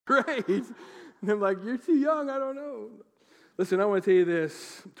great. And I'm like, you're too young, I don't know. Listen, I want to tell you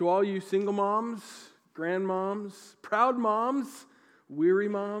this. To all you single moms, grandmoms, proud moms, weary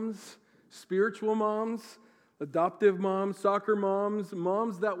moms, spiritual moms, adoptive moms, soccer moms,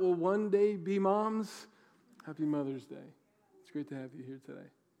 moms that will one day be moms, happy Mother's Day. It's great to have you here today.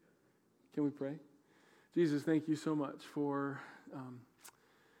 Can we pray? Jesus, thank you so much for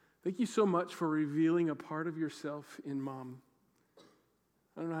revealing a part of yourself in Mom.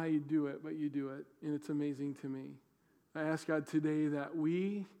 I don't know how you do it, but you do it, and it's amazing to me. I ask God today that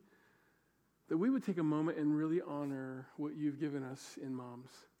we would take a moment and really honor what you've given us in moms.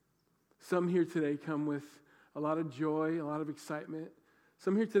 Some here today come with a lot of joy, a lot of excitement.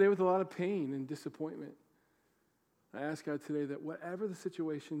 Some here today with a lot of pain and disappointment. I ask God today that whatever the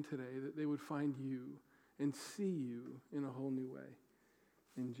situation today, that they would find you and see you in a whole new way.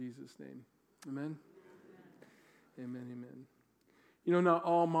 In Jesus' name. Amen? Amen, amen. You know, not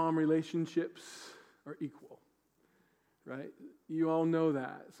all mom relationships are equal, right? You all know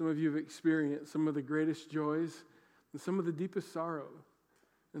that. Some of you have experienced some of the greatest joys and some of the deepest sorrow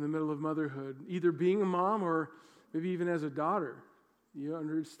in the middle of motherhood, either being a mom or maybe even as a daughter. You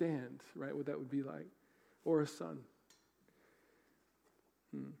understand, right, what that would be like, or a son.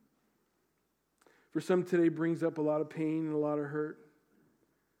 For some, today brings up a lot of pain and a lot of hurt.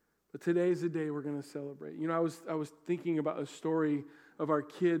 But today's the day we're going to celebrate. You know, I was thinking about a story of our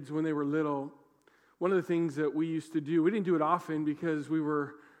kids when they were little. One of the things that we used to do, we didn't do it often because we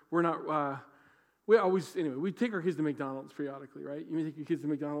take our kids to McDonald's periodically, right? You may take your kids to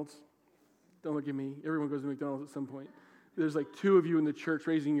McDonald's? Don't look at me. Everyone goes to McDonald's at some point. There's like 2 of you in the church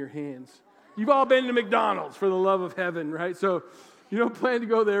raising your hands. You've all been to McDonald's, for the love of heaven, right? So you don't plan to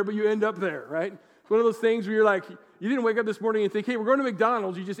go there, but you end up there, right? It's one of those things where you're like, you didn't wake up this morning and think, hey, we're going to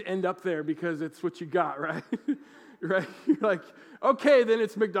McDonald's. You just end up there because it's what you got, right? Right? You're like, okay, then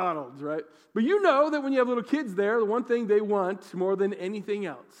it's McDonald's, right? But you know that when you have little kids there, the one thing they want more than anything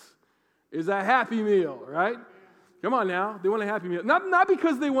else is a Happy Meal, right? Come on now. They want a Happy Meal. Not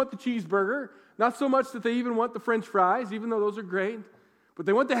because they want the cheeseburger, not so much that they even want the French fries, even though those are great, but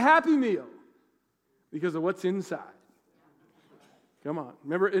they want the Happy Meal because of what's inside. Come on.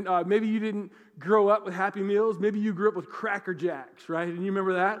 Remember, maybe you didn't grow up with Happy Meals. Maybe you grew up with Cracker Jacks, right? And you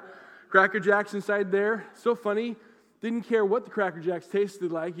remember that? Cracker Jacks inside there. So funny. Didn't care what the Cracker Jacks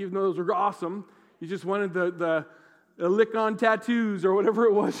tasted like, even though those were awesome. You just wanted the lick-on tattoos or whatever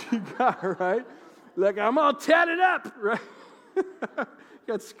it was you got, right? Like, I'm all tatted up, right?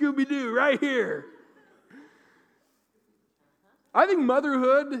 Got Scooby-Doo right here. I think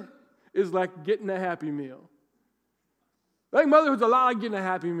motherhood is like getting a Happy Meal. I think motherhood's a lot like getting a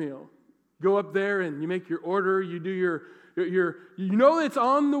Happy Meal. Go up there and you make your order, you do your you know it's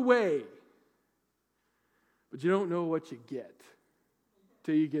on the way, but you don't know what you get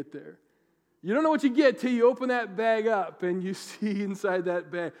till you get there. You don't know what you get till you open that bag up and you see inside that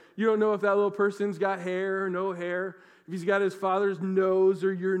bag. You don't know if that little person's got hair or no hair, if he's got his father's nose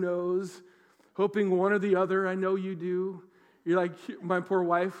or your nose, hoping one or the other. I know you do. You're like my poor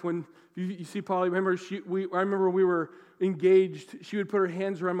wife. When you see Polly, I remember we were engaged. She would put her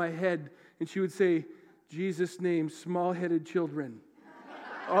hands around my head and she would say, Jesus' name, small-headed children.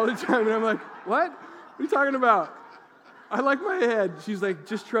 All the time. And I'm like, what? What are you talking about? I like my head. She's like,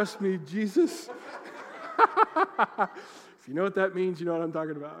 just trust me, Jesus. If you know what that means, you know what I'm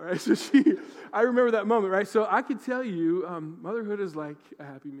talking about, right? So I remember that moment, right? So I could tell you, motherhood is like a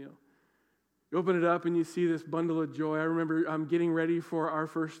Happy Meal. You open it up and you see this bundle of joy. I remember getting ready for our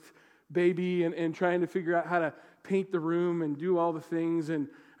first baby and trying to figure out how to paint the room and do all the things. And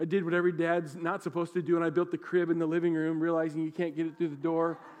I did what every dad's not supposed to do, and I built the crib in the living room, realizing you can't get it through the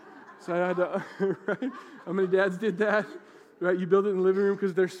door. So I had to, right? How many dads did that? Right? You build it in the living room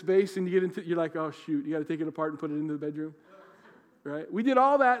because there's space, and you're like, oh, shoot, you got to take it apart and put it into the bedroom. Right? We did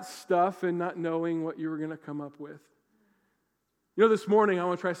all that stuff and not knowing what you were going to come up with. You know, this morning I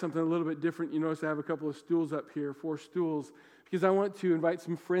want to try something a little bit different. You notice I have a couple of stools up here, 4 stools, because I want to invite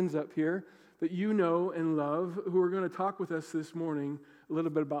some friends up here that you know and love who are going to talk with us this morning a little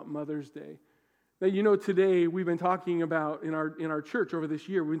bit about Mother's Day. Now, you know, today we've been talking about, in our church over this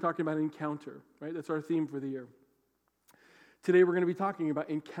year, we've been talking about encounter, right? That's our theme for the year. Today we're going to be talking about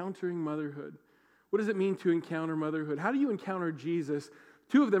encountering motherhood. What does it mean to encounter motherhood? How do you encounter Jesus?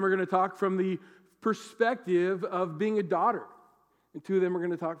 2 of them are going to talk from the perspective of being a daughter, and 2 of them are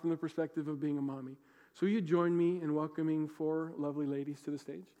going to talk from the perspective of being a mommy. So will you join me in welcoming 4 lovely ladies to the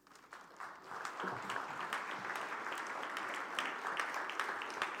stage?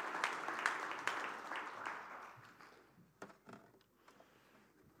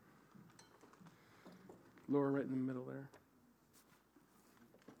 Laura right in the middle there.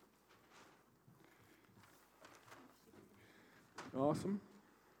 Awesome.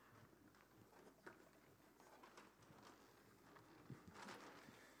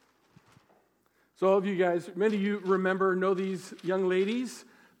 So all of you guys, many of you know these young ladies.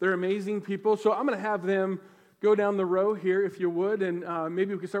 They're amazing people. So I'm going to have them go down the row here, if you would, and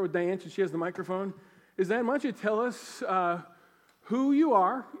maybe we can start with Diane, since she has the microphone. Diane, why don't you tell us who you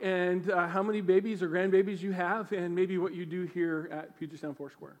are and how many babies or grandbabies you have, and maybe what you do here at Puget Sound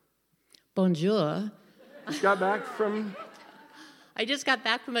Foursquare. Bonjour. I just got back from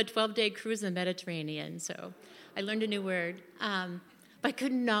a 12-day cruise in the Mediterranean, so I learned a new word. But I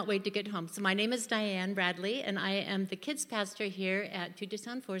could not wait to get home. So my name is Diane Bradley, and I am the kids pastor here at Puget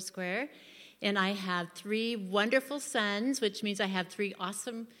Sound Foursquare. And I have 3 wonderful sons, which means I have 3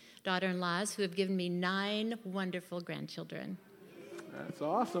 awesome daughter-in-laws who have given me 9 wonderful grandchildren. That's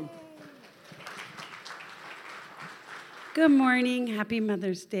awesome. Good morning. Happy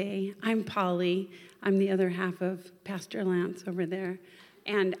Mother's Day. I'm Polly. I'm the other half of Pastor Lance over there.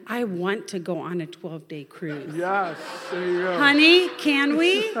 And I want to go on a 12-day cruise. Yes, there you go. Honey, can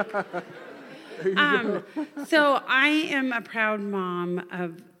we? So I am a proud mom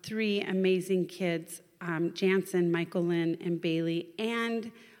of 3 amazing kids, Jansen, Michael Lynn, and Bailey,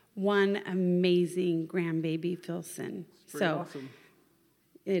 and 1 amazing grandbaby, Philson. So awesome.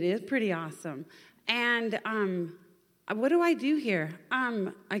 It is pretty awesome. And what do I do here?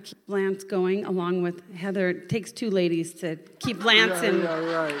 I keep Lance going along with Heather. It takes 2 ladies to keep Lance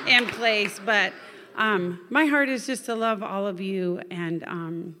in place. But my heart is just to love all of you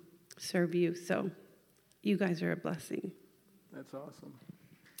and serve you. So you guys are a blessing. That's awesome.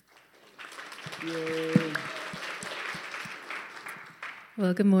 Yay.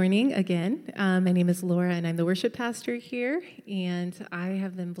 Well, good morning again. My name is Laura, and I'm the worship pastor here, and I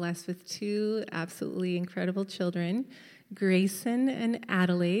have been blessed with 2 absolutely incredible children, Grayson and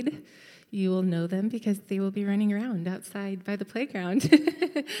Adelaide. You will know them because they will be running around outside by the playground.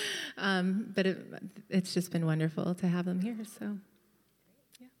 But it's just been wonderful to have them here, so,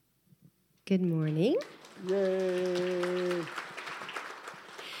 yeah. Good morning. Yay.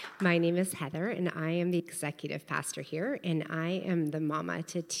 My name is Heather, and I am the executive pastor here, and I am the mama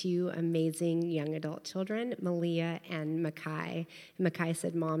to 2 amazing young adult children, Malia and Makai. And Makai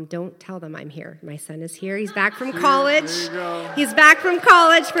said, Mom, don't tell them I'm here. My son is here. He's back from college. There you go. He's back from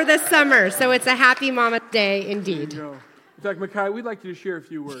college for the summer, so it's a happy mama day indeed. There you go. In fact, Makai, we'd like you to share a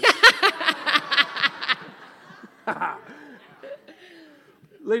few words.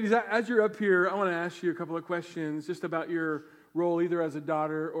 Ladies, as you're up here, I want to ask you a couple of questions just about your role either as a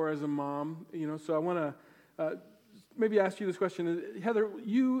daughter or as a mom. So I want to maybe ask you this question. Heather,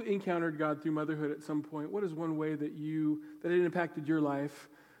 you encountered God through motherhood at some point. What is one way that it impacted your life,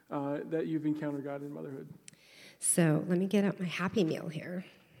 that you've encountered God in motherhood? So let me get out my Happy Meal here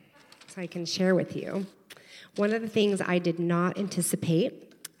so I can share with you. One of the things I did not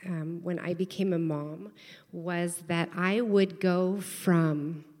anticipate when I became a mom was that I would go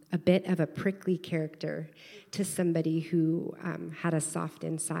from a bit of a prickly character to somebody who had a soft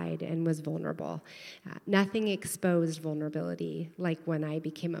inside and was vulnerable. Nothing exposed vulnerability like when I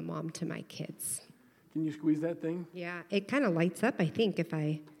became a mom to my kids. Can you squeeze that thing? Yeah, it kind of lights up, I think,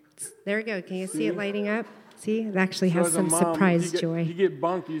 there we go. Can you see it lighting up? See, it actually has some surprise joy. If you get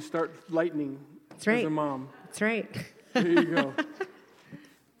bunked, you start lightning. That's right. As a mom. That's right. There you go.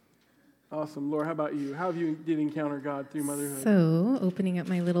 Awesome. Laura, how about you? How have you did encounter God through motherhood? So, opening up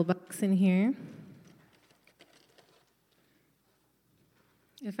my little box in here.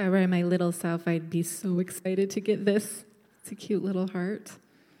 If I were my little self, I'd be so excited to get this. It's a cute little heart.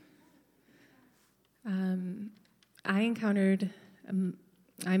 I encountered,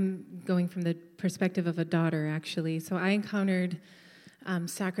 I'm going from the perspective of a daughter, actually. So I encountered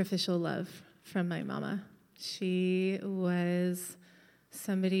sacrificial love from my mama. She was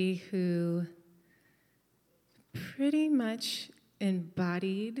somebody who pretty much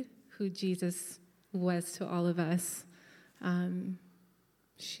embodied who Jesus was to all of us.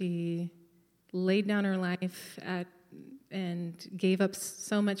 She laid down her life and gave up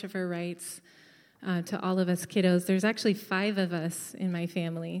so much of her rights to all of us kiddos. There's actually 5 of us in my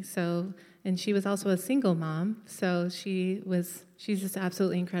family. And she was also a single mom. So she's just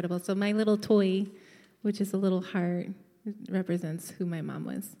absolutely incredible. So my little toy, which is a little heart, represents who my mom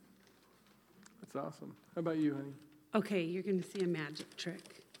was. That's awesome. How about you, honey? Okay, you're going to see a magic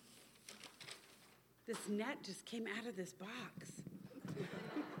trick. This net just came out of this box.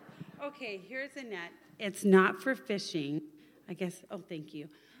 Okay, here's a net. It's not for fishing. I guess, thank you.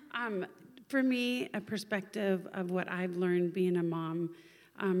 For me, a perspective of what I've learned being a mom,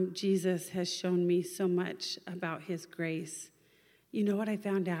 Jesus has shown me so much about his grace. You know what I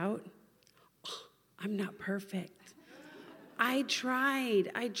found out? I'm not perfect. I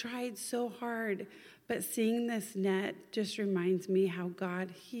tried so hard, but seeing this net just reminds me how God,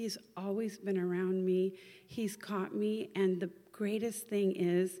 he's always been around me. He's caught me, and the greatest thing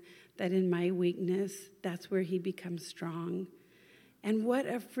is that in my weakness, that's where he becomes strong. And what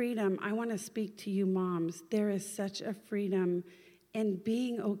a freedom. I want to speak to you moms. There is such a freedom in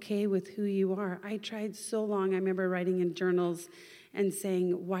being okay with who you are. I tried so long. I remember writing in journals and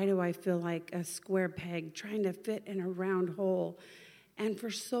saying, why do I feel like a square peg trying to fit in a round hole? And for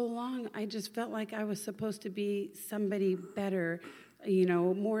so long, I just felt like I was supposed to be somebody better,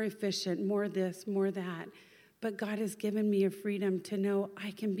 more efficient, more this, more that. But God has given me a freedom to know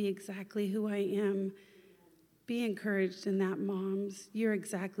I can be exactly who I am. Be encouraged in that, moms. You're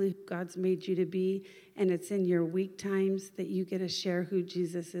exactly who God's made you to be, and it's in your weak times that you get to share who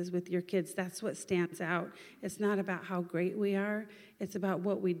Jesus is with your kids. That's what stands out. It's not about how great we are. It's about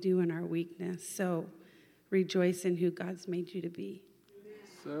what we do in our weakness. So rejoice in who God's made you to be.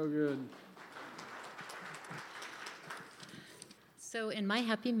 So good. So in my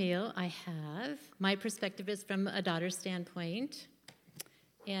Happy Meal, I have, my perspective is from a daughter's standpoint,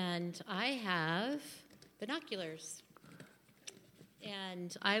 and I have binoculars.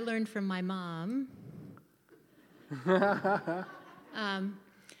 And I learned from my mom so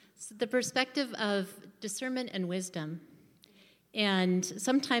the perspective of discernment and wisdom. And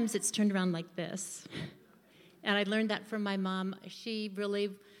sometimes it's turned around like this. And I learned that from my mom. She really,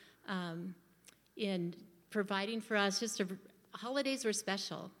 in providing for us, holidays were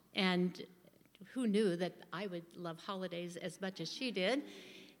special. And who knew that I would love holidays as much as she did?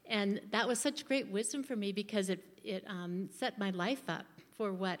 And that was such great wisdom for me because it set my life up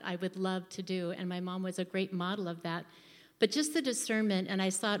for what I would love to do. And my mom was a great model of that. But just the discernment, and I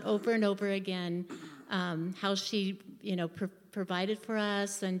saw it over and over again, how she, provided for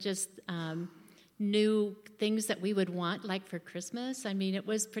us and just knew things that we would want, like for Christmas. I mean, it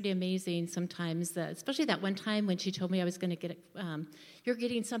was pretty amazing sometimes, especially that one time when she told me I was going to get you're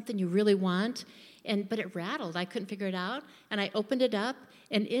getting something you really want, but it rattled. I couldn't figure it out, and I opened it up,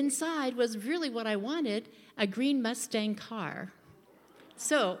 and inside was really what I wanted, a green Mustang car.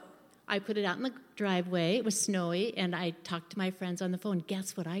 So I put it out in the driveway. It was snowy, and I talked to my friends on the phone.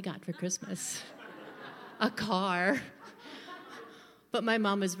 Guess what I got for Christmas? A car. But my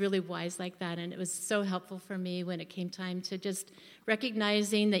mom was really wise like that, and it was so helpful for me when it came time to just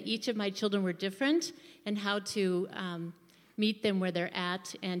recognizing that each of my children were different and how to meet them where they're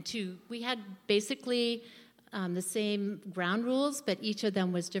at. And we had basically the same ground rules, but each of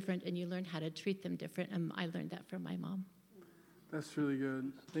them was different, and you learned how to treat them different, and I learned that from my mom. That's really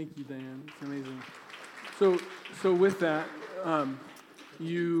good. Thank you, Diane. It's amazing. So with that,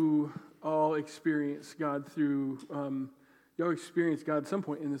 you all experience God through... you all experience God at some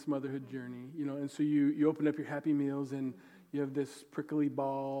point in this motherhood journey, and so you open up your Happy Meals and you have this prickly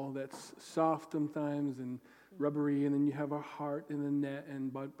ball that's soft sometimes and rubbery, and then you have a heart and a net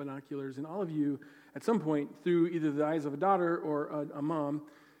and binoculars, and all of you at some point through either the eyes of a daughter or a mom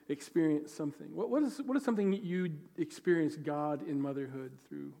experience something. What is something you experience God in motherhood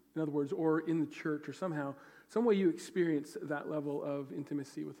through, in other words, or in the church or somehow, some way you experience that level of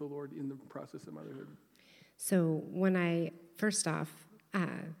intimacy with the Lord in the process of motherhood? So first off,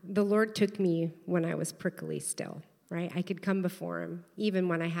 the Lord took me when I was prickly still, right? I could come before him, even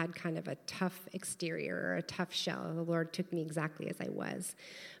when I had kind of a tough exterior or a tough shell. The Lord took me exactly as I was.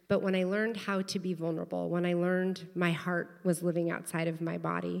 But when I learned how to be vulnerable, when I learned my heart was living outside of my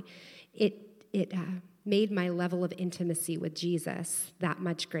body, it made my level of intimacy with Jesus that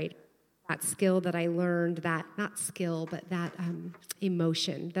much greater. That skill that I learned, that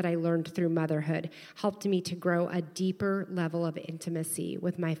emotion that I learned through motherhood helped me to grow a deeper level of intimacy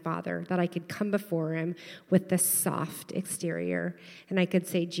with my Father, that I could come before him with this soft exterior, and I could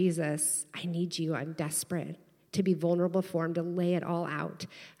say, Jesus, I need you, I'm desperate, to be vulnerable for him, to lay it all out.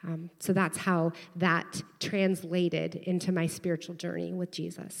 So that's how that translated into my spiritual journey with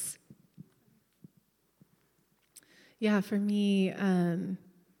Jesus. Yeah, for me...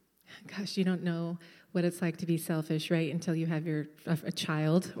 Gosh, you don't know what it's like to be selfish, right, until you have a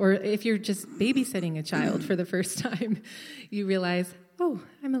child. Or if you're just babysitting a child for the first time, you realize, oh,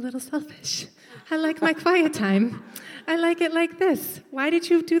 I'm a little selfish. I like my quiet time. I like it like this. Why did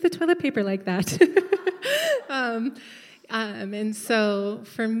you do the toilet paper like that? And so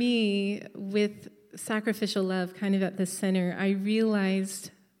for me, with sacrificial love kind of at the center, I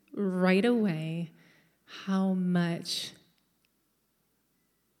realized right away how much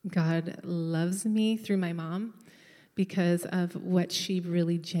God loves me through my mom because of what she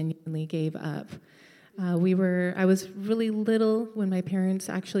really genuinely gave up. I was really little when my parents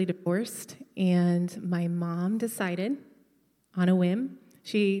actually divorced, and my mom decided on a whim.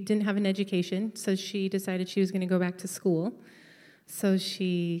 She didn't have an education, so she decided she was going to go back to school. So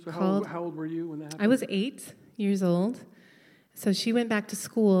she called. How old were you when that happened? I was 8 years old. So she went back to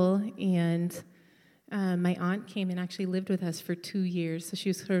school, and my aunt came and actually lived with us for 2 years. So she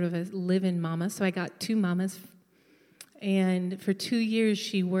was sort of a live-in mama. So I got 2 mamas. And for 2 years,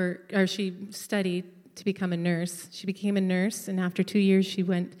 she studied to become a nurse. She became a nurse, and after 2 years, she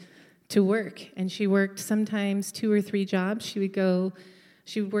went to work. And she worked sometimes 2 or 3 jobs. She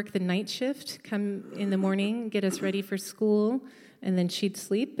would work the night shift, come in the morning, get us ready for school, and then she'd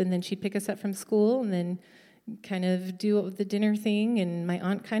sleep, and then she'd pick us up from school, and then kind of do the dinner thing, and my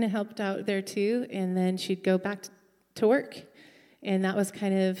aunt kind of helped out there too, and then she'd go back to work. And that was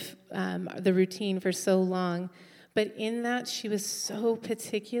kind of the routine for so long. But in that, she was so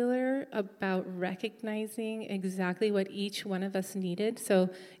particular about recognizing exactly what each one of us needed. So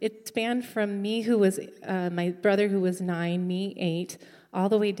it spanned from me, who was my brother, who was 9, me 8, all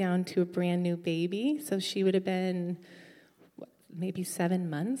the way down to a brand new baby. So she would have been maybe 7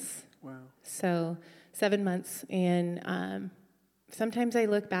 months. Wow. So 7 months. And sometimes I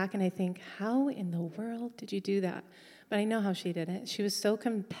look back and I think, how in the world did you do that? But I know how she did it. She was so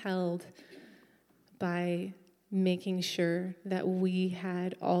compelled by making sure that we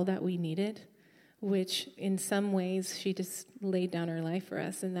had all that we needed, which in some ways she just laid down her life for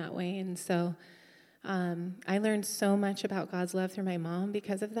us in that way. And so I learned so much about God's love through my mom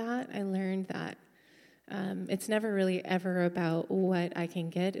because of that. I learned that it's never really ever about what I can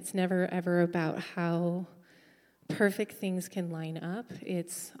get. It's never ever about how perfect things can line up.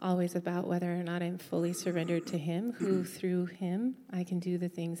 It's always about whether or not I'm fully surrendered to Him, who through Him I can do the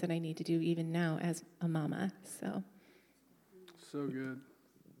things that I need to do even now as a mama. So good.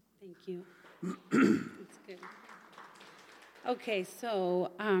 Thank you. That's good. Okay,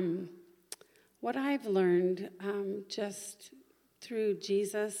 so what I've learned just through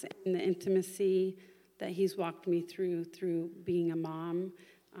Jesus and the intimacy that He's walked me through being a mom.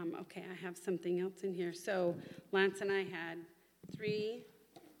 Okay, I have something else in here. So Lance and I had 3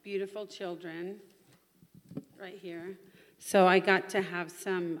 beautiful children right here. So I got to have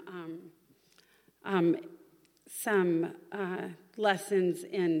some lessons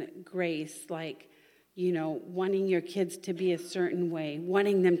in grace, like, wanting your kids to be a certain way,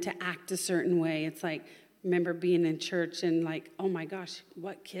 wanting them to act a certain way. It's like, remember being in church and like, oh my gosh,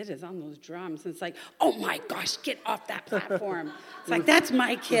 what kid is on those drums? And it's like, oh my gosh, get off that platform. It's like, that's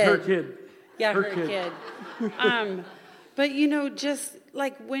my kid. Her kid. Yeah, her kid. But just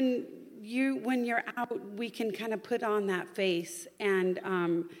like when you're out, we can kind of put on that face and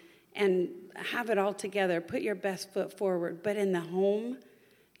have it all together. Put your best foot forward. But in the home,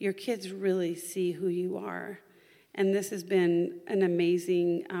 your kids really see who you are. And this has been an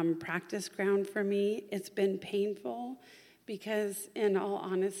amazing practice ground for me. It's been painful because, in all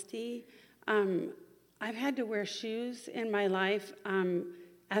honesty, I've had to wear shoes in my life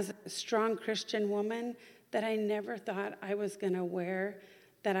as a strong Christian woman that I never thought I was going to wear,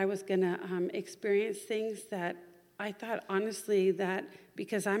 that I was going to experience things that I thought, honestly, that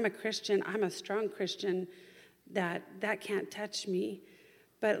because I'm a Christian, I'm a strong Christian, that can't touch me.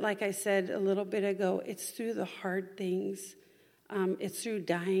 But like I said a little bit ago, it's through the hard things. It's through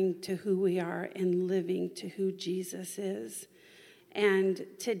dying to who we are and living to who Jesus is. And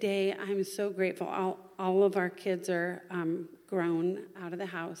today, I'm so grateful. All of our kids are grown out of the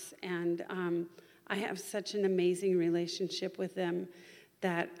house. And I have such an amazing relationship with them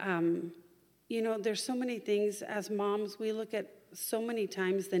that, there's so many things. As moms, we look at so many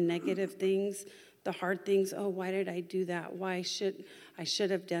times the negative things, the hard things. Oh, why did I do that? I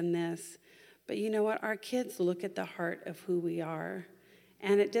should have done this. But you know what? Our kids look at the heart of who we are.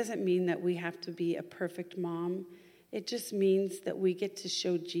 And it doesn't mean that we have to be a perfect mom. It just means that we get to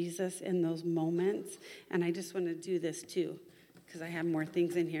show Jesus in those moments. And I just want to do this too, because I have more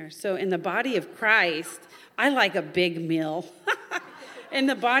things in here. So in the body of Christ, I like a big meal. In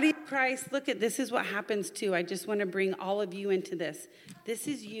the body of Christ, look at this is what happens too. I just want to bring all of you into this. This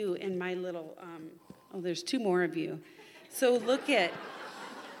is you in my little, there's 2 more of you. So look at,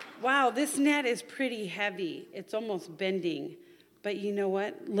 wow, this net is pretty heavy. It's almost bending. But you know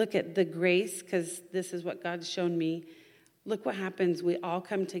what? Look at the grace, because this is what God's shown me. Look what happens. We all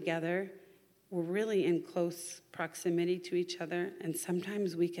come together. We're really in close proximity to each other, and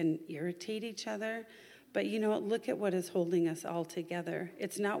sometimes we can irritate each other. But you know what? Look at what is holding us all together.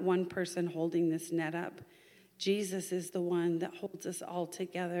 It's not one person holding this net up. Jesus is the one that holds us all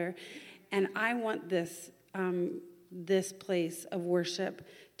together. And I want this place of worship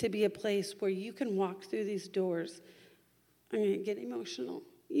to be a place where you can walk through these doors. I'm going to get emotional.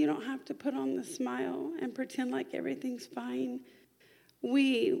 You don't have to put on the smile and pretend like everything's fine.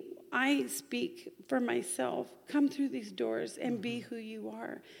 I speak for myself. Come through these doors and be who you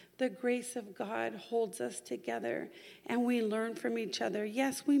are. The grace of God holds us together, and we learn from each other.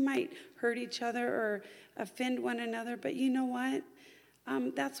 Yes, we might hurt each other or offend one another, but you know what?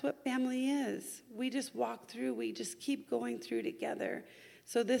 That's what family is. We just walk through. We just keep going through together.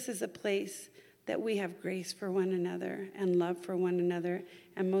 So this is a place that we have grace for one another and love for one another,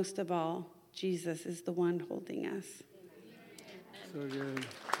 and most of all, Jesus is the one holding us. So good.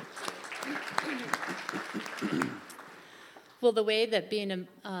 Well, the way that being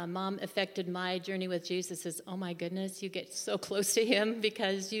a mom affected my journey with Jesus is, oh my goodness, you get so close to him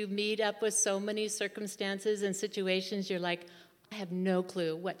because you meet up with so many circumstances and situations. You're like, I have no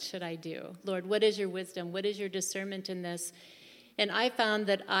clue. What should I do? Lord, what is your wisdom? What is your discernment in this? And I found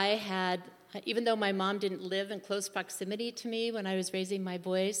that I had, even though my mom didn't live in close proximity to me when I was raising my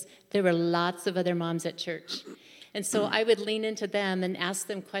boys, there were lots of other moms at church. And so I would lean into them and ask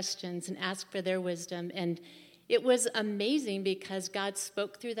them questions and ask for their wisdom. And it was amazing because God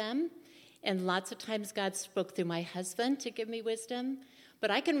spoke through them. And lots of times God spoke through my husband to give me wisdom.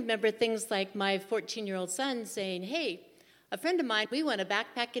 But I can remember things like my 14-year-old son saying, hey, a friend of mine, we want to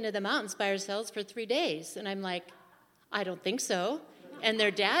backpack into the mountains by ourselves for 3 days. And I'm like, I don't think so. And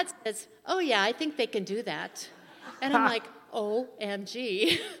their dad says, oh, yeah, I think they can do that. And I'm like,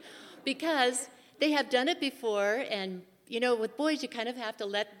 OMG. Because they have done it before, and, you know, with boys, you kind of have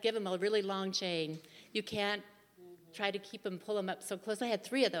to give them a really long chain. You can't try to pull them up so close. I had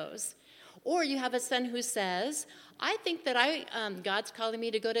 3 of those. Or you have a son who says, I think that God's calling me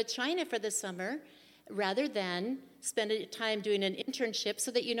to go to China for the summer rather than spend time doing an internship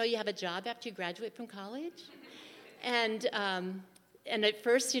so that you know you have a job after you graduate from college. And at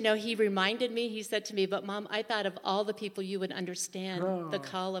first, you know, he reminded me, he said to me, but Mom, I thought of all the people you would understand the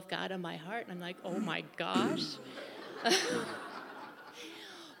call of God on my heart. And I'm like, oh my gosh.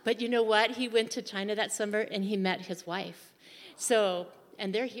 But you know what? He went to China that summer and he met his wife. So,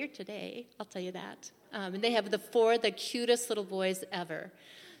 and they're here today, I'll tell you that. And they have the cutest little boys ever.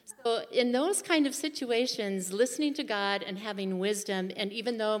 So in those kind of situations, listening to God and having wisdom, and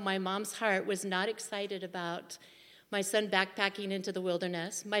even though my mom's heart was not excited about my son backpacking into the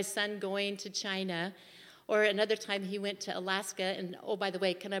wilderness, my son going to China, or another time he went to Alaska, and, oh, by the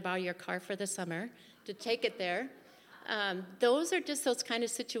way, can I borrow your car for the summer to take it there? Those are just those kind of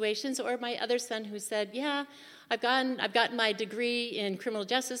situations. Or my other son who said, yeah, I've gotten my degree in criminal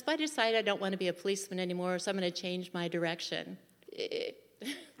justice, but I decided I don't want to be a policeman anymore, so I'm going to change my direction.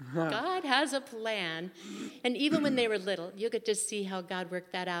 God has a plan. And even when they were little, you could just see how God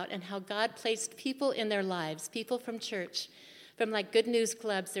worked that out and how God placed people in their lives, people from church, from like Good News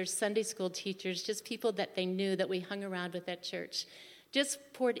Clubs, their Sunday school teachers, just people that they knew that we hung around with at church, just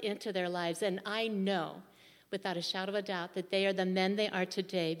poured into their lives. And I know, without a shadow of a doubt, that they are the men they are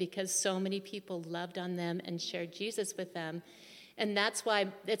today because so many people loved on them and shared Jesus with them. And that's why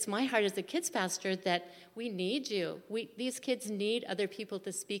it's my heart as a kids pastor that we need you. These kids need other people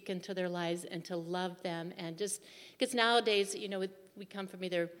to speak into their lives and to love them. And just because nowadays, you know, we come from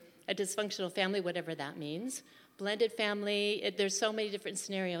either a dysfunctional family, whatever that means, blended family. There's so many different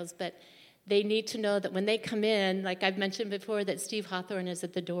scenarios, but they need to know that when they come in, like I've mentioned before, that Steve Hawthorne is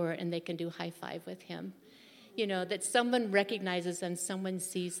at the door and they can do high five with him. You know, that someone recognizes them, someone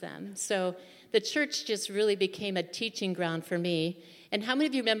sees them. So the church just really became a teaching ground for me. And how many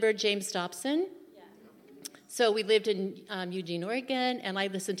of you remember James Dobson? Yeah. So we lived in Eugene, Oregon, and I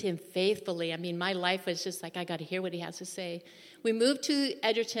listened to him faithfully. I mean, my life was just like, I got to hear what he has to say. We moved to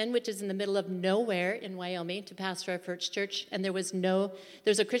Edgerton, which is in the middle of nowhere in Wyoming, to pastor our first church. And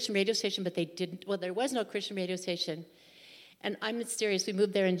there's a Christian radio station, but there was no Christian radio station. And I'm serious, we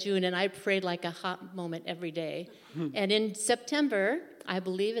moved there in June, and I prayed like a hot moment every day. And in September, I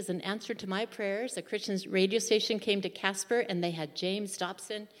believe as an answer to my prayers, a Christian radio station came to Casper, and they had James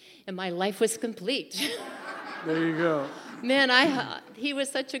Dobson, and my life was complete. There you go. Man, he was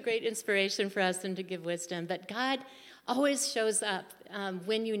such a great inspiration for us and to give wisdom. But God always shows up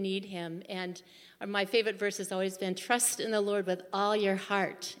when you need him. And my favorite verse has always been, trust in the Lord with all your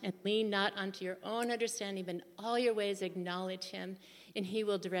heart and lean not unto your own understanding, but in all your ways acknowledge him, and he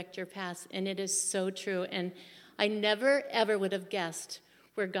will direct your paths. And it is so true. And I never, ever would have guessed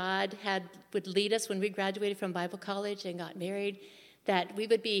where God would lead us when we graduated from Bible college and got married, that we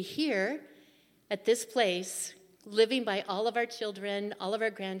would be here at this place, living by all of our children, all of our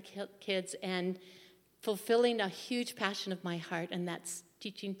grandkids, and fulfilling a huge passion of my heart, and that's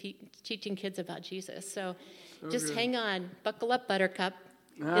teaching kids about Jesus. So just good. Hang on. Buckle up, Buttercup.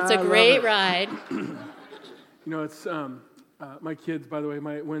 It's a great ride. You know, it's My kids, by the way,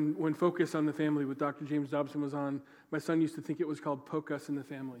 when Focus on the Family with Dr. James Dobson was on, my son used to think it was called Poke Us in the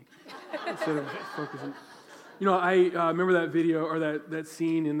Family instead of focusing. I remember that video or that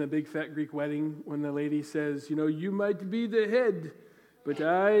scene in the Big Fat Greek Wedding when the lady says, you might be the head, but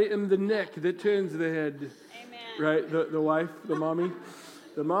I am the neck that turns the head. Amen. Right? The wife, the mommy.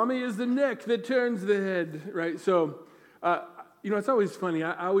 The mommy is the neck that turns the head, right? So, it's always funny.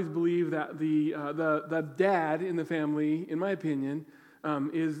 I always believe that the dad in the family, in my opinion,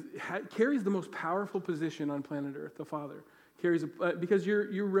 carries the most powerful position on planet Earth. The father carries because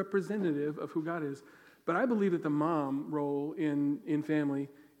you're representative of who God is. But I believe that the mom role in family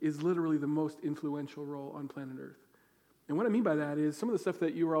is literally the most influential role on planet Earth. And what I mean by that is some of the stuff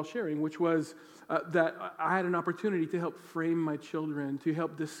that you were all sharing, which was that I had an opportunity to help frame my children, to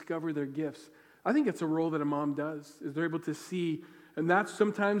help discover their gifts. I think it's a role that a mom does, is they're able to see, and that's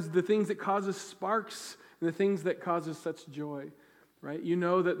sometimes the things that causes sparks and the things that causes such joy, right? You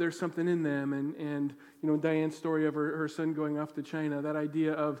know that there's something in them, and Diane's story of her son going off to China, that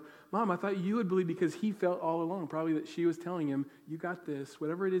idea of, Mom, I thought you would believe, because he felt all along, probably that she was telling him, you got this,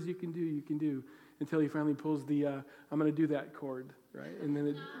 whatever it is you can do, until he finally pulls the, I'm going to do that chord, right? And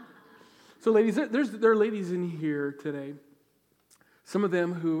then so ladies, there are ladies in here today, some of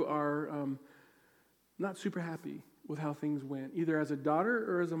them who are not super happy with how things went, either as a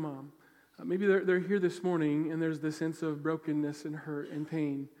daughter or as a mom. Maybe they're here this morning and there's this sense of brokenness and hurt and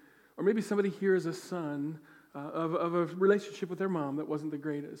pain. Or maybe somebody here is a son of a relationship with their mom that wasn't the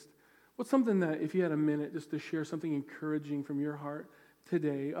greatest. What's something that, if you had a minute just to share something encouraging from your heart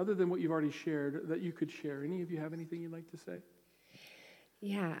today, other than what you've already shared, that you could share? Any of you have anything you'd like to say?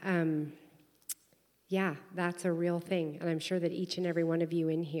 Yeah, that's a real thing. And I'm sure that each and every one of you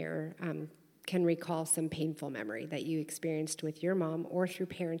in here can recall some painful memory that you experienced with your mom, or through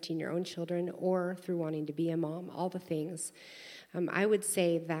parenting your own children, or through wanting to be a mom, all the things. I would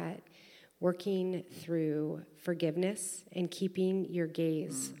say that working through forgiveness and keeping your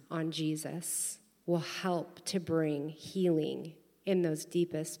gaze on Jesus will help to bring healing in those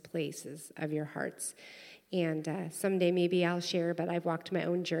deepest places of your hearts. And someday maybe I'll share, but I've walked my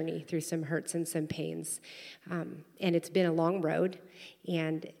own journey through some hurts and some pains. And it's been a long road,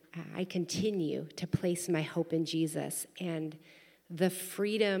 and I continue to place my hope in Jesus and the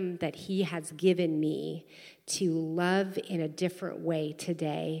freedom that he has given me to love in a different way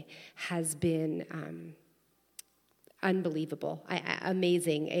today has been unbelievable,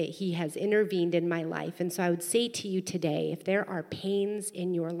 amazing. He has intervened in my life. And so I would say to you today, if there are pains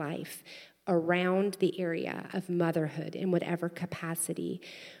in your life around the area of motherhood in whatever capacity,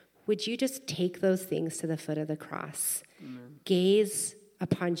 would you just take those things to the foot of the cross? Amen. Gaze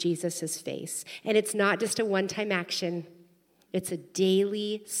upon Jesus' face. And it's not just a one-time action. It's a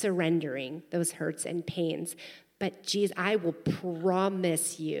daily surrendering those hurts and pains. But Jesus, I will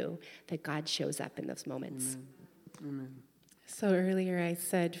promise you that God shows up in those moments. Amen. Amen. So earlier I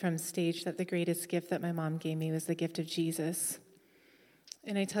said from stage that the greatest gift that my mom gave me was the gift of Jesus.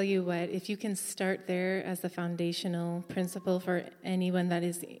 And I tell you what, if you can start there as the foundational principle for anyone that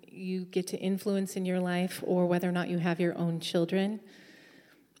is you get to influence in your life, or whether or not you have your own children,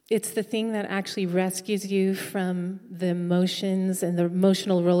 it's the thing that actually rescues you from the emotions and the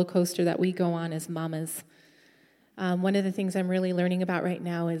emotional roller coaster that we go on as mamas. One of the things I'm really learning about right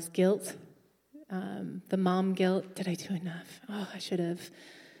now is guilt. The mom guilt. Did I do enough? Oh, I should have.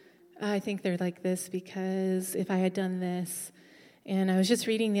 I think they're like this because if I had done this. And I was just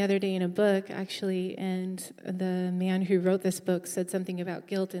reading the other day in a book, actually, and the man who wrote this book said something about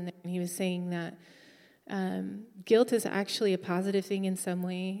guilt, and he was saying that guilt is actually a positive thing in some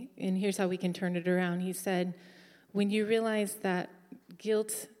way, and here's how we can turn it around. He said, when you realize that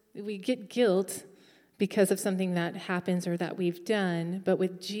we get guilt because of something that happens or that we've done, but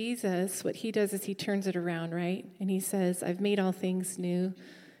with Jesus, what he does is he turns it around, right? And he says, I've made all things new.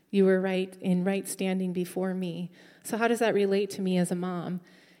 You were right in right standing before me. So how does that relate to me as a mom?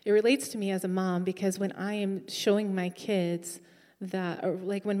 It relates to me as a mom because when I am showing my kids that, or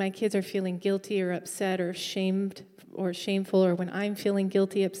like when my kids are feeling guilty or upset or shamed or shameful, or when I'm feeling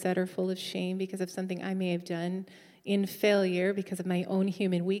guilty, upset, or full of shame because of something I may have done in failure because of my own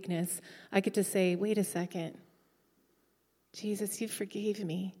human weakness, I get to say, wait a second. Jesus, you forgave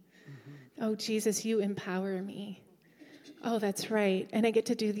me. Mm-hmm. Oh, Jesus, you empower me. Oh, that's right. And I get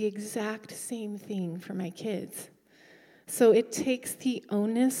to do the exact same thing for my kids. So it takes the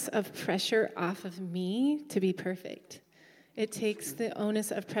onus of pressure off of me to be perfect. It takes the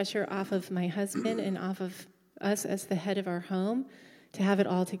onus of pressure off of my husband and off of us as the head of our home to have it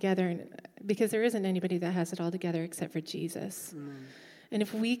all together. Because there isn't anybody that has it all together except for Jesus. And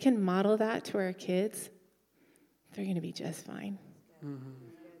if we can model that to our kids, They're going to be just fine.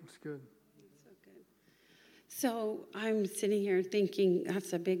 That's good. So I'm sitting here thinking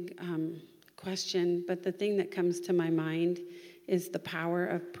that's a big question, but the thing that comes to my mind is the power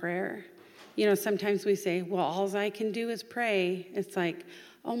of prayer. You know, sometimes we say, well, all I can do is pray. It's like,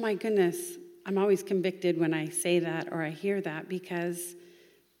 oh my goodness, I'm always convicted when I say that or I hear that, because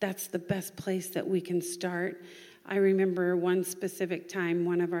that's the best place that we can start. I remember one specific time,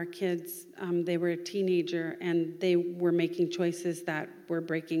 one of our kids, they were a teenager, and they were making choices that were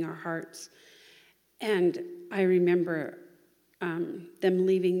breaking our hearts. And I remember them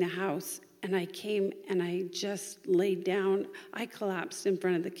leaving the house, and I came and I just laid down. I collapsed in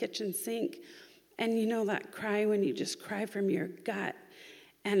front of the kitchen sink. And you know that cry when you just cry from your gut.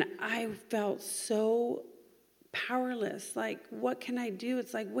 And I felt so powerless. Like, what can I do?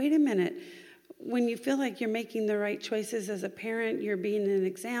 It's like, wait a minute. When you feel like you're making the right choices as a parent, you're being an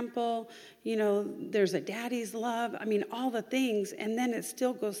example, you know, there's a daddy's love. I mean, all the things. And then it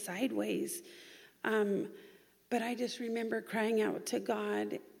still goes sideways. But I just remember crying out to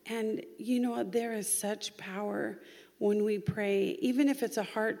God. And, you know, there is such power when we pray, even if it's a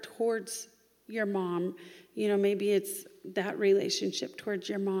heart towards your mom. You know, maybe it's that relationship towards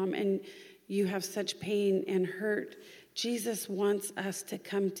your mom, and you have such pain and hurt. Jesus wants us to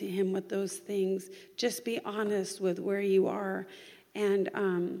come to him with those things. Just be honest with where you are. And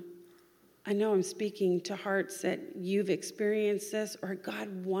I know I'm speaking to hearts that you've experienced this, or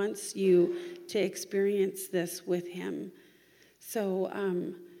God wants you to experience this with him. So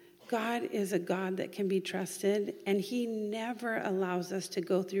God is a God that can be trusted, and he never allows us to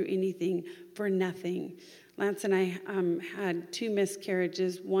go through anything for nothing. Lance and I had 2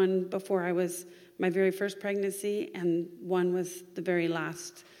 miscarriages, one before I was my very first pregnancy, and one was the very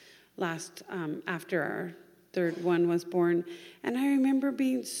last after our third one was born. And I remember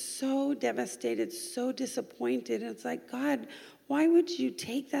being so devastated, so disappointed. And it's like, God, why would you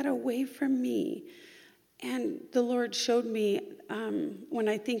take that away from me? And the Lord showed me, when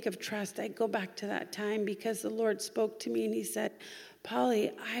I think of trust, I go back to that time, because the Lord spoke to me and he said,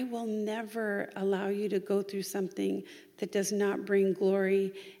 Polly, I will never allow you to go through something that does not bring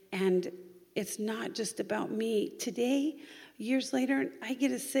glory. And it's not just about me. Today, years later, I get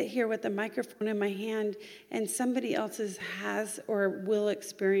to sit here with a microphone in my hand, and somebody else's has or will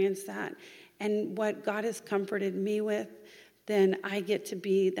experience that. And what God has comforted me with, then I get to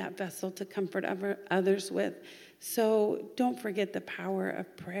be that vessel to comfort others with. So don't forget the power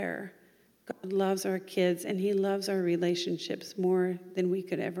of prayer. God loves our kids, and he loves our relationships more than we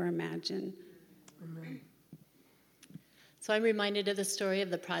could ever imagine. Amen. So I'm reminded of the story of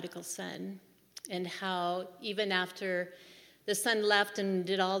the prodigal son, and how even after the son left and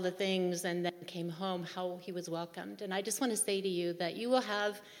did all the things and then came home, how he was welcomed. And I just want to say to you that you will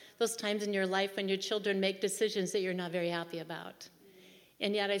have those times in your life when your children make decisions that you're not very happy about.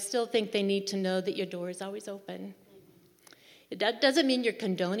 And yet I still think they need to know that your door is always open. That doesn't mean you're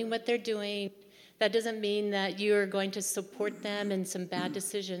condoning what they're doing. That doesn't mean that you're going to support them in some bad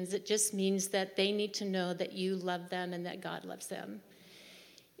decisions. It just means that they need to know that you love them and that God loves them.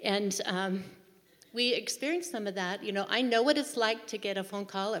 And we experienced some of that. You know, I know what it's like to get a phone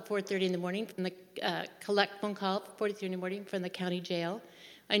call at 4:30 in the morning from the collect phone call at 4:30 in the morning from the county jail.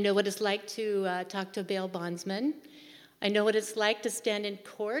 I know what it's like to talk to a bail bondsman. I know what it's like to stand in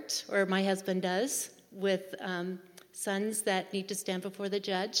court, or my husband does, with sons that need to stand before the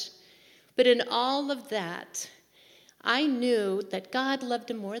judge. But in all of that, I knew that God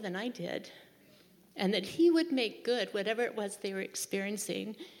loved him more than I did, and that he would make good whatever it was they were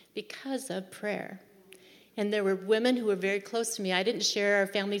experiencing because of prayer. And there were women who were very close to me. I didn't share our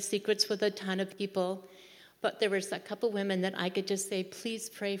family secrets with a ton of people, but there was a couple women that I could just say, please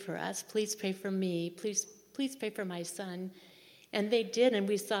pray for us, please pray for me, please pray for my son. And they did, and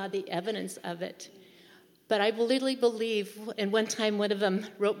we saw the evidence of it. But I literally believe, and one time one of them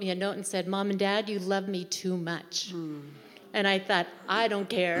wrote me a note and said, Mom and Dad, you love me too much. And I thought, I don't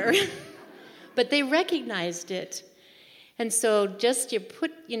care. But they recognized it. And so just you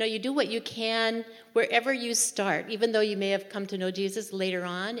do what you can wherever you start. Even though you may have come to know Jesus later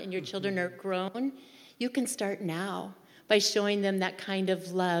on and your children are grown, you can start now by showing them that kind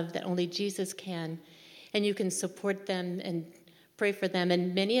of love that only Jesus can. And you can support them and pray for them.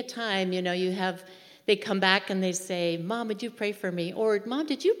 And many a time, they come back and they say, Mom, would you pray for me? Or, Mom,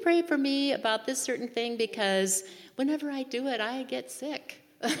 did you pray for me about this certain thing? Because whenever I do it, I get sick.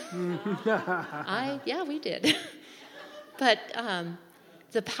 Yeah, we did. But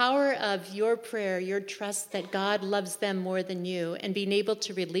the power of your prayer, your trust that God loves them more than you, and being able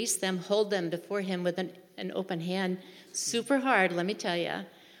to release them, hold them before him with an open hand, super hard, let me tell you.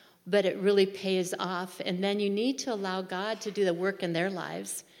 but it really pays off. And then you need to allow God to do the work in their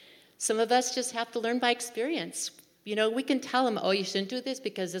lives. Some of us just have to learn by experience. You know, we can tell them, oh, you shouldn't do this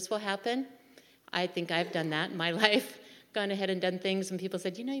because this will happen. I think I've done that in my life, gone ahead and done things, and people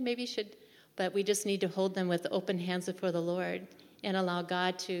said, you know, maybe you should. But we just need to hold them with open hands before the Lord and allow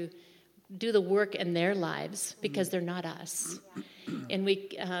God to do the work in their lives because they're not us. And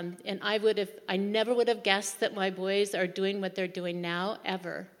I never would have guessed that my boys are doing what they're doing now,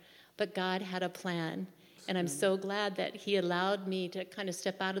 ever. But God had a plan. And I'm so glad that he allowed me to kind of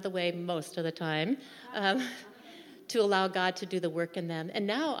step out of the way most of the time to allow God to do the work in them. And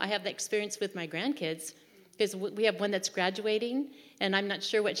now I have the experience with my grandkids because we have one that's graduating, and I'm not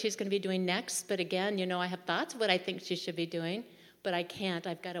sure what she's going to be doing next. But again, you know, I have thoughts of what I think she should be doing, but I can't.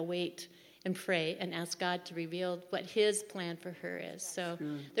 I've got to wait and pray and ask God to reveal what his plan for her is. So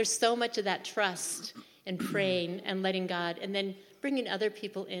there's so much of that trust and praying and letting God, and then bringing other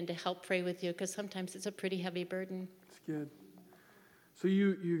people in to help pray with you, because sometimes it's a pretty heavy burden. It's good. So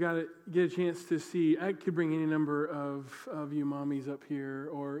you got to get a chance to see. I could bring any number of you mommies up here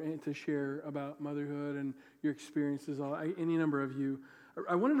or to share about motherhood and your experiences. Any number of you.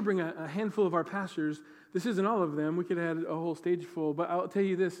 I wanted to bring a handful of our pastors. This isn't all of them. We could have had a whole stage full. But I'll tell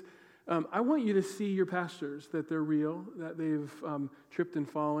you this. I want you to see your pastors, that they're real, that they've tripped and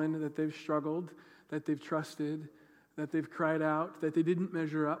fallen, that they've struggled, that they've trusted, that they've cried out, that they didn't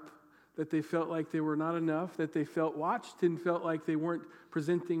measure up, that they felt like they were not enough, that they felt watched and felt like they weren't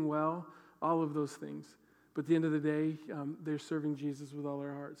presenting well, all of those things. But at the end of the day, they're serving Jesus with all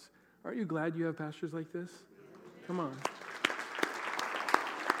their hearts. Aren't you glad you have pastors like this? Come on.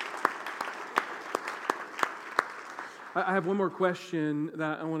 I have one more question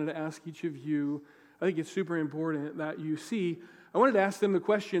that I wanted to ask each of you. I think it's super important that you see. I wanted to ask them the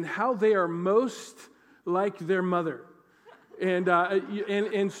question, how they are most like their mother. And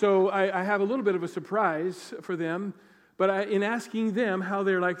so I have a little bit of a surprise for them, but in asking them how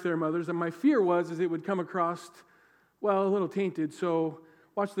they're like their mothers, and my fear was it would come across, well, a little tainted. So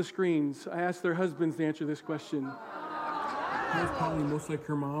watch the screens. I asked their husbands to answer this question. How's Polly most like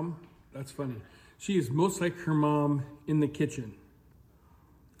her mom? That's funny. She is most like her mom in the kitchen.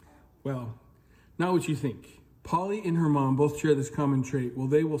 Well, not what you think. Polly and her mom both share this common trait. Well,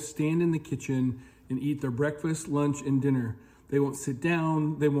 they will stand in the kitchen and eat their breakfast, lunch, and dinner. They won't sit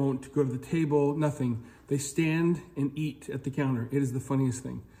down. They won't go to the table, nothing. They stand and eat at the counter. It is the funniest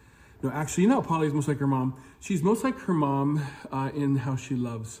thing. No, actually, Polly's most like her mom. She's most like her mom in how she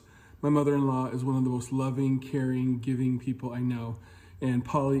loves. My mother-in-law is one of the most loving, caring, giving people I know. And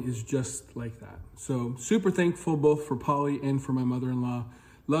Polly is just like that. So super thankful both for Polly and for my mother-in-law.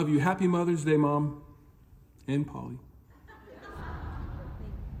 Love you. Happy Mother's Day, Mom. And Polly.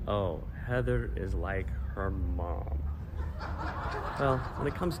 Oh, Heather is like her mom. Well, when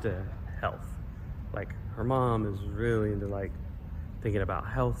it comes to health, like her mom is really into like thinking about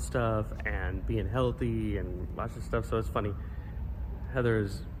health stuff and being healthy and lots of stuff. So it's funny. Heather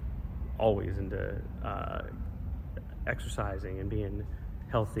is always into exercising and being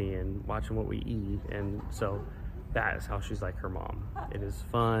healthy and watching what we eat, and so that is how she's like her mom. It is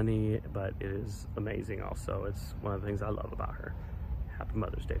funny, but it is amazing also. It's one of the things I love about her. Happy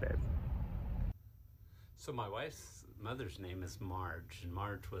Mother's Day, babe. So my wife's mother's name is Marge, and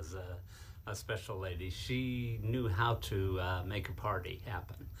Marge was a special lady. She knew how to make a party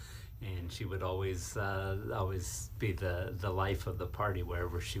happen. And she would always be the life of the party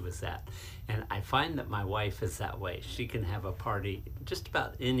wherever she was at. And I find that my wife is that way. She can have a party just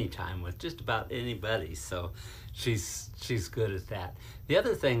about any time with just about anybody. So she's good at that. The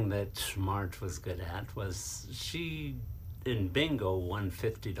other thing that Marge was good at was she, in bingo, won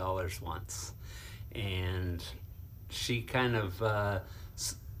 $50 once. And she kind of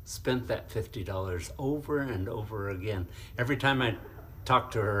spent that $50 over and over again. Every time I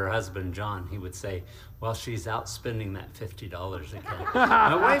talked to her husband, John, he would say, well, she's out spending that $50 again.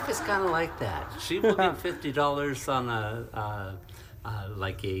 My wife is kind of like that. She will get $50 on a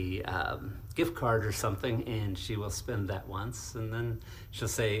gift card or something, and she will spend that once, and then she'll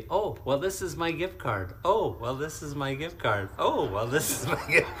say, oh, well, this is my gift card. Oh, well, this is my gift card. Oh, well, this is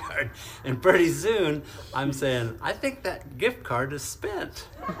my gift card. And pretty soon, I'm saying, I think that gift card is spent,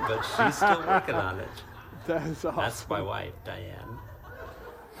 but she's still working on it. That is awesome. That's my wife, Diane.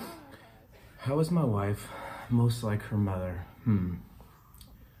 How is my wife most like her mother?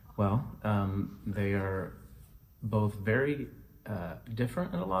 Well, they are both very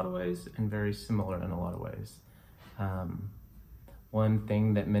different in a lot of ways and very similar in a lot of ways. One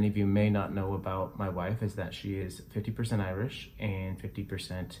thing that many of you may not know about my wife is that she is 50% Irish and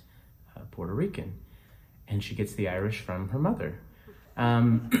 50% Puerto Rican. And she gets the Irish from her mother.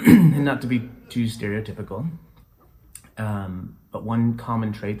 And not to be too stereotypical, but one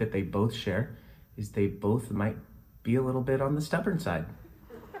common trait that they both share is they both might be a little bit on the stubborn side.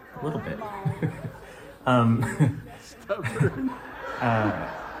 A little bit. Stubborn.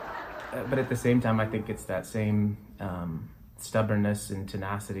 But at the same time, I think it's that same stubbornness and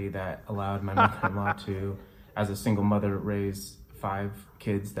tenacity that allowed my mother-in-law to, as a single mother, raise 5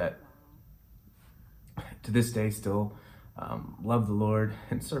 kids that to this day still love the Lord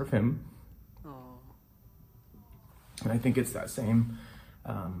and serve Him. And I think it's that same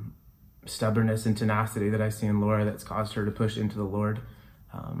stubbornness and tenacity that I see in Laura that's caused her to push into the Lord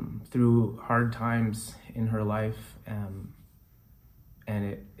through hard times in her life. And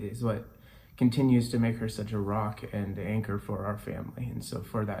it is what continues to make her such a rock and anchor for our family. And so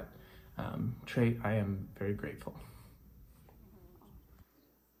for that trait, I am very grateful.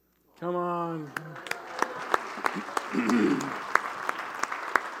 Come on.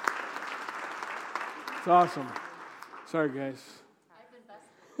 It's awesome. Sorry, guys.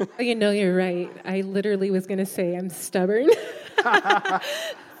 You know, you're right. I literally was going to say I'm stubborn.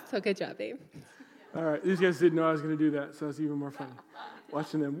 So good job, babe. All right. These guys didn't know I was going to do that, so that's even more fun.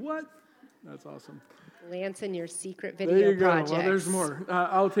 Watching them. What? That's awesome. Lance and your secret There video you go. projects. Well, there's more.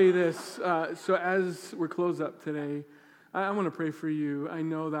 I'll tell you this. So as we're closed up today, I want to pray for you. I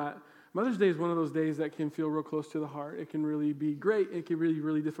know that Mother's Day is one of those days that can feel real close to the heart. It can really be great. It can really,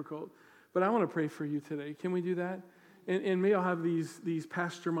 really difficult. But I want to pray for you today. Can we do that? And may I'll have these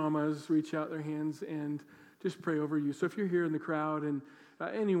pastor mamas reach out their hands and just pray over you. So if you're here in the crowd and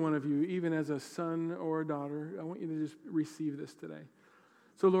any one of you, even as a son or a daughter, I want you to just receive this today.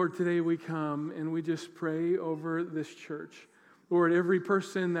 So Lord, today we come and we just pray over this church. Lord, every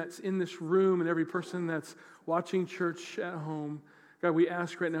person that's in this room and every person that's watching church at home, God, we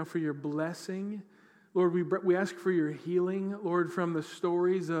ask right now for your blessing. Lord, we ask for your healing, Lord, from the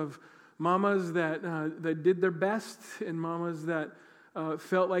stories of mamas that did their best and mamas that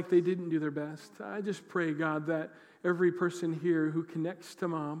felt like they didn't do their best. I just pray, God, that every person here who connects to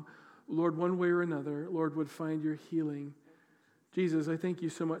mom, Lord, one way or another, Lord, would find your healing. Jesus, I thank you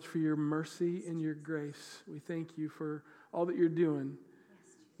so much for your mercy and your grace. We thank you for all that you're doing.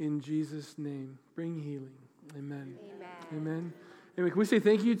 In Jesus' name, bring healing. Amen. Amen. Anyway, can we say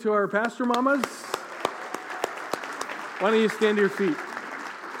thank you to our pastor mamas? Why don't you stand to your feet?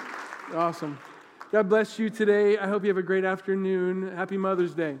 Awesome. God bless you today. I hope you have a great afternoon. Happy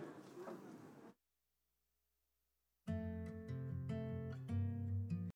Mother's Day.